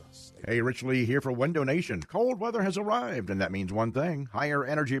Jesus. Amen. Hey, Rich Lee here for Window Nation. Cold weather has arrived, and that means one thing, higher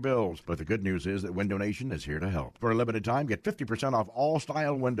energy bills. But the good news is that Window Nation is here to help. For a limited time, get 50% off all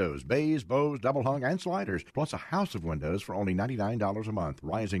style windows, bays, bows, double hung, and sliders, plus a house of windows for only $99 a month.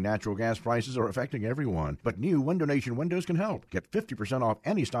 Rising natural gas prices are affecting everyone, but new Window Nation windows can help. Get 50% off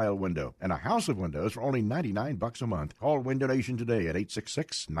any style window and a house of windows for only $99 a month. Call Window Nation today at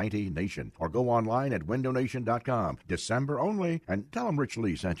 866-90-NATION or go online at windownation.com. December only, and tell them Rich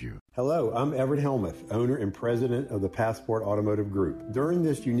Lee sent you. Hello, I'm Everett Helmuth, owner and president of the Passport Automotive Group. During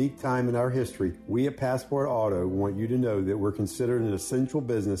this unique time in our history, we at Passport Auto want you to know that we're considered an essential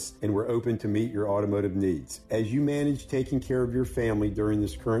business and we're open to meet your automotive needs. As you manage taking care of your family during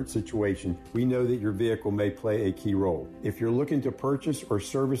this current situation, we know that your vehicle may play a key role. If you're looking to purchase or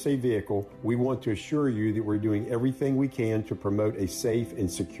service a vehicle, we want to assure you that we're doing everything we can to promote a safe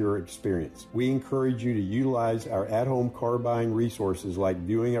and secure experience. We encourage you to utilize our at-home car buying resources like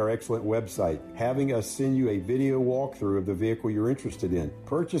viewing our excellent website, having us send you a video walkthrough of the vehicle you're interested in,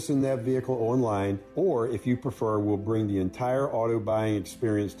 purchasing that vehicle online, or if you prefer, we'll bring the entire auto buying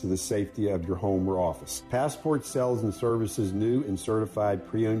experience to the safety of your home or office. Passport sells and services new and certified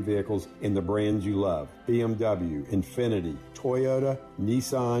pre-owned vehicles in the brands you love: BMW, Infiniti, Toyota,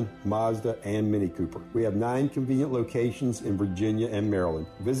 Nissan, Mazda, and Mini Cooper. We have 9 convenient locations in Virginia and Maryland.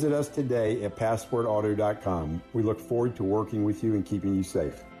 Visit us today at PassportAuto.com. We look forward to working with you and keeping you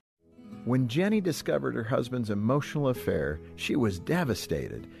safe. When Jenny discovered her husband's emotional affair, she was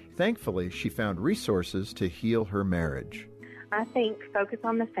devastated. Thankfully, she found resources to heal her marriage. I think Focus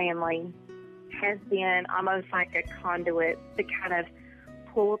on the Family has been almost like a conduit to kind of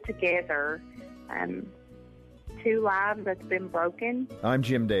pull together two lives that's been broken. I'm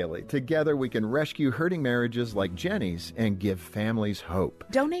Jim Daly. Together we can rescue hurting marriages like Jenny's and give families hope.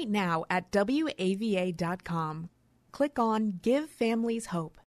 Donate now at WAVA.com. Click on Give Families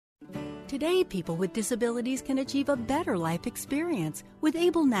Hope. Today, people with disabilities can achieve a better life experience with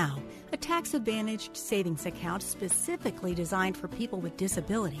Able Now, a tax-advantaged savings account specifically designed for people with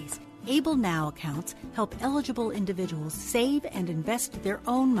disabilities. Able Now accounts help eligible individuals save and invest their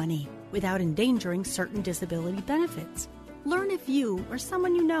own money without endangering certain disability benefits. Learn if you or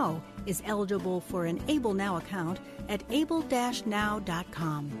someone you know is eligible for an Able Now account at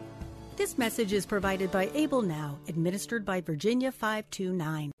able-now.com. This message is provided by Able Now, administered by Virginia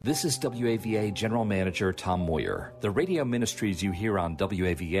 529. This is WAVA General Manager Tom Moyer. The radio ministries you hear on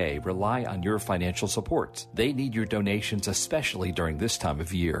WAVA rely on your financial support. They need your donations, especially during this time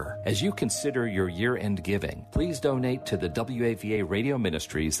of year. As you consider your year-end giving, please donate to the WAVA radio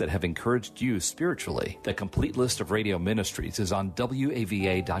ministries that have encouraged you spiritually. The complete list of radio ministries is on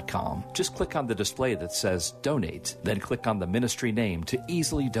WAVA.com. Just click on the display that says Donate, then click on the ministry name to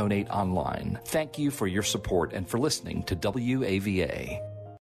easily donate online. Thank you for your support and for listening to WAVA.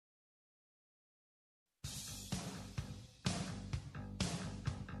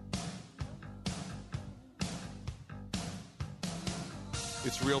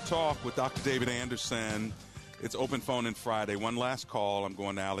 It's Real Talk with Dr. David Anderson. It's Open Phone in Friday. One last call. I'm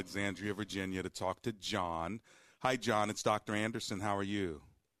going to Alexandria, Virginia to talk to John. Hi, John. It's Dr. Anderson. How are you?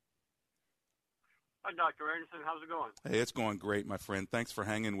 Hi, Dr. Anderson. How's it going? Hey, it's going great, my friend. Thanks for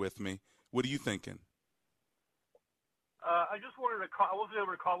hanging with me. What are you thinking? I just wanted to call. I wasn't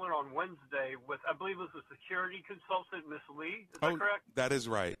able to call in on Wednesday with, I believe it was a security consultant, Miss Lee. Is that correct? That is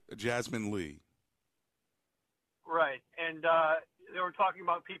right. Jasmine Lee. Right. And they were talking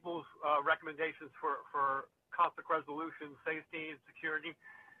about people's recommendations for conflict resolution, safety, and security.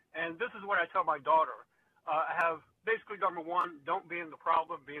 And this is what I tell my daughter. I have basically, number one, don't be in the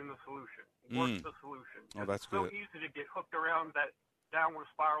problem, be in the solution. Work the solution. Oh, that's so good. Easy to get hooked around that downward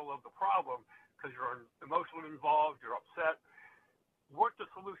spiral of the problem because you're emotionally involved, you're upset. Work the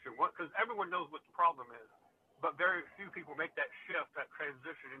solution, because everyone knows what the problem is, but very few people make that shift, that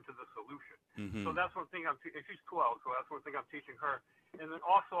transition into the solution. Mm-hmm. So that's one thing and she's 12, so that's one thing I'm teaching her. And then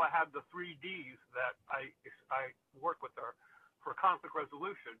also I have the 3 Ds that I work with her for conflict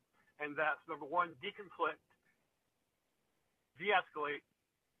resolution, and that's number 1, deconflict, de-escalate,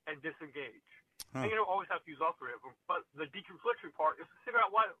 and disengage. And you don't always have to use all 3 of them, but the deconfliction part is to figure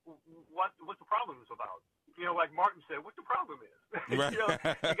out what the problem is about. You know, like Martin said, what the problem is. Right.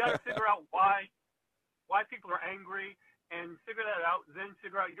 You got to figure out why people are angry, and figure that out. Then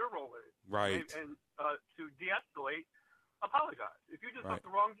figure out your role in it. Right. And to de-escalate, apologize. If you did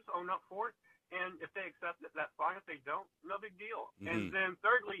something wrong, just own up for it. And if they accept it, that's fine. If they don't, no big deal. Mm-hmm. And then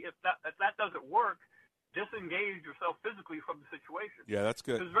thirdly, if that doesn't work, disengage yourself physically from the situation. Yeah, that's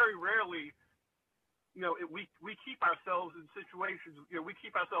good. Because very rarely, we keep ourselves in situations, we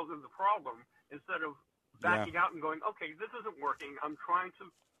keep ourselves in the problem instead of backing out and going, okay, this isn't working. I'm trying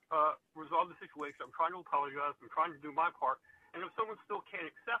to resolve the situation. I'm trying to apologize. I'm trying to do my part. And if someone still can't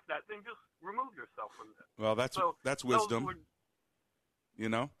accept that, then just remove yourself from that. Well, that's wisdom,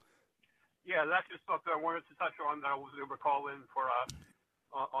 Yeah, that's just something I wanted to touch on that I was able to call in for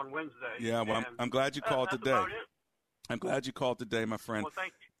on Wednesday. Yeah, well, I'm glad you called today. About it. I'm glad you called today, my friend. Well,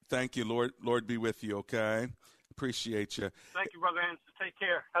 thank you. Thank you, Lord be with you, okay? Appreciate you. Thank you, Brother Anderson. Take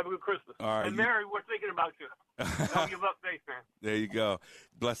care. Have a good Christmas. All right. And Mary, we're thinking about you. Don't give up faith, man. There you go.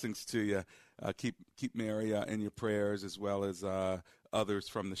 Blessings to you. Keep Mary in your prayers, as well as others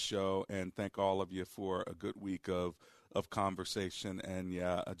from the show, and thank all of you for a good week of conversation. And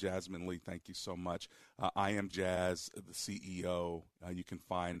Jasmine Lee, thank you so much. I am Jazz, the CEO. You can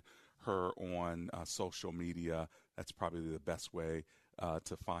find her on social media. That's probably the best way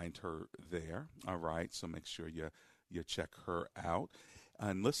to find her there. All right, so make sure you check her out.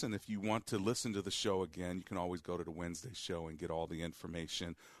 And listen, if you want to listen to the show again, you can always go to the Wednesday show and get all the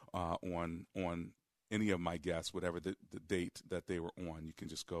information on any of my guests, whatever the date that they were on. You can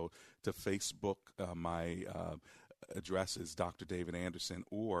just go to Facebook. My address is Dr. David Anderson,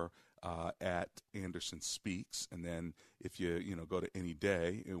 or at Anderson Speaks. And then if you go to any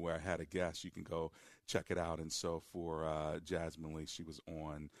day where I had a guest, you can go check it out. And so for Jasmine Lee, she was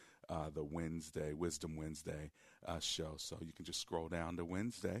on the Wisdom Wednesday show. So you can just scroll down to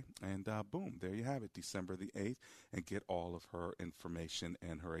Wednesday, and boom, there you have it, December the 8th, and get all of her information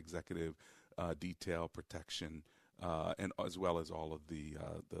and her executive detail protection, and as well as all of the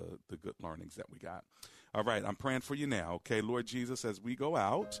good learnings that we got. All right, I'm praying for you now, okay? Lord Jesus, as we go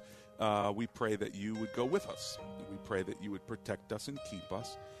out, we pray that you would go with us. We pray that you would protect us and keep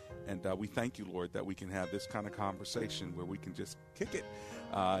us. And we thank you, Lord, that we can have this kind of conversation where we can just kick it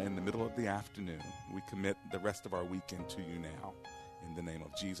in the middle of the afternoon. We commit the rest of our weekend to you now. In the name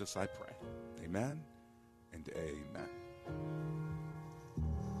of Jesus, I pray. Amen and amen.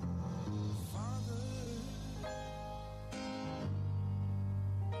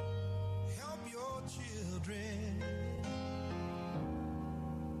 Help your children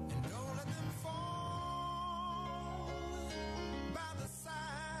and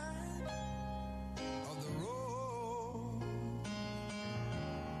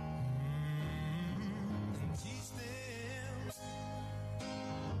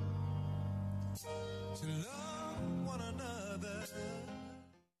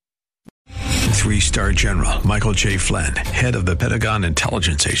Three-star General Michael J. Flynn, head of the Pentagon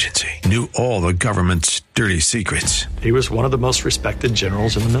Intelligence Agency, knew all the government's dirty secrets. He was one of the most respected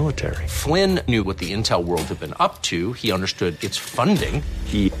generals in the military. Flynn knew what the intel world had been up to. He understood its funding.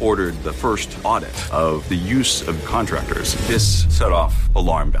 He ordered the first audit of the use of contractors. This set off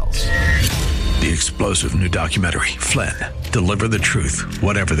alarm bells. The explosive new documentary, Flynn, Deliver the Truth,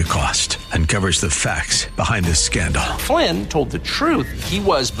 Whatever the Cost, uncovers the facts behind this scandal. Flynn told the truth. He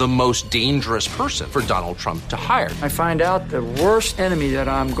was the most dangerous person for Donald Trump to hire. I find out the worst enemy that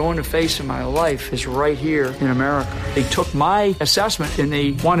I'm going to face in my life is right here in America. They took my assessment and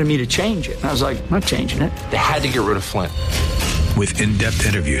they wanted me to change it. And I was like, I'm not changing it. They had to get rid of Flynn. With in-depth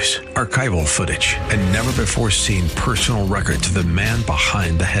interviews, archival footage, and never-before-seen personal records of the man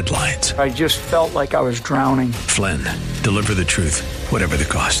behind the headlines. I just felt like I was drowning. Flynn, Deliver the Truth, Whatever the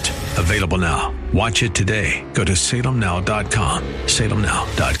Cost. Available now. Watch it today. Go to salemnow.com.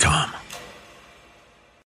 salemnow.com.